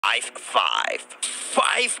5-5.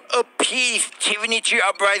 5 apiece. Divinity,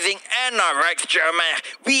 Uprising, and Rex Jeremiah.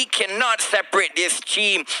 We cannot separate this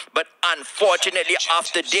team, but unfortunately,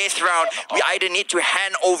 after this round, we either need to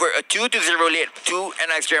hand over a 2-0 lead to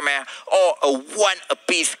NX Jeremiah or a 1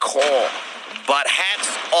 apiece score. But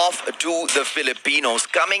hats off to the Filipinos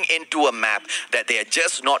coming into a map that they are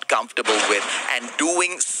just not comfortable with and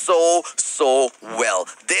doing so well.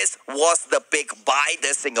 This was the pick by the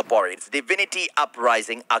Singaporeans. Divinity,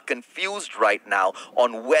 Uprising are confused right now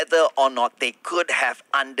on whether or not they could have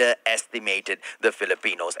underestimated the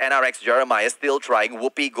Filipinos. NRX Jeremiah still trying.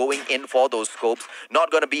 Woopiee going in for those scopes.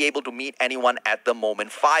 Not going to be able to meet anyone at the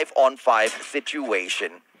moment. 5-on-5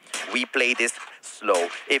 situation. We play this slow.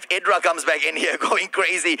 If Idra comes back in here going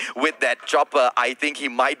crazy with that chopper, I think he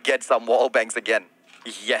might get some wall bangs again.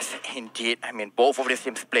 Yes, indeed. I mean, both of the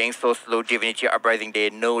teams playing so slow. Divinity, Uprising, they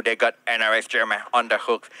know they got NRX Jeremiah on the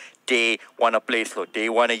hooks. They want to play slow. They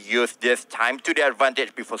want to use this time to their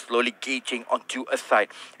advantage before slowly gauging onto a side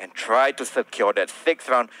and try to secure that 6th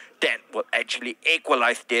round that will actually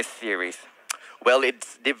equalize this series. Well,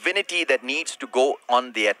 it's Divinity that needs to go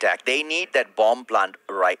on the attack. They need that bomb plant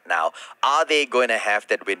right now. Are they going to have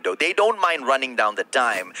that window? They don't mind running down the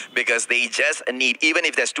time because they just need, even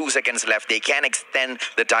if there's 2 seconds left, they can extend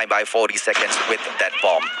the time by 40 seconds with that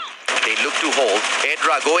bomb. They look to hold.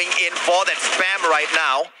 Edra going in for that spam right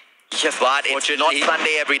now. Yes, but it's not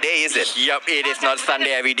Sunday every day, is it? Yep, it is not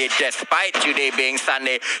Sunday every day, despite today being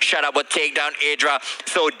Sunday. Shut up or take down Idra.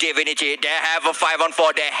 So Divinity, they have a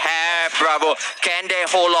 5-on-4. They have Bravo. Can they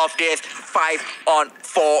hold off this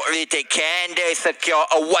 5-on-4 retake? Can they secure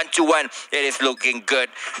a 1-to-1? It is looking good,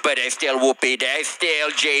 but there's still Woopiee. There's still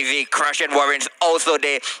JV. Crush and Warren's also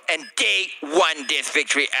there, and they won this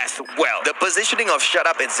victory as well. The positioning of Shut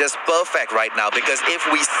Up is just perfect right now because if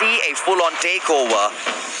we see a full-on takeover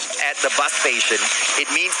at the bus station, it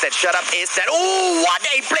means that Shut Up is that. Oh, what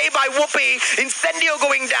a play by Woopiee. Incendio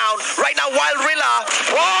going down right now while Rilla,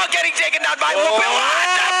 getting taken down by Woopiee.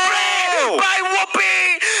 What a play by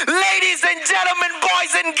Woopiee. Ladies and gentlemen,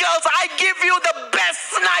 boys and girls, I give you the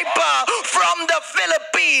best sniper from the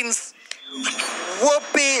Philippines.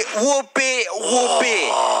 Woopiee, Woopiee,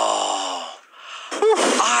 Woopiee.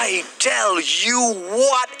 I tell you,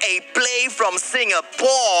 what a play from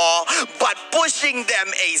Singapore, but pushing them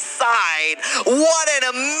aside. What an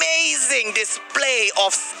amazing display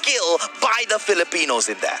of skill by the Filipinos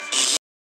in that.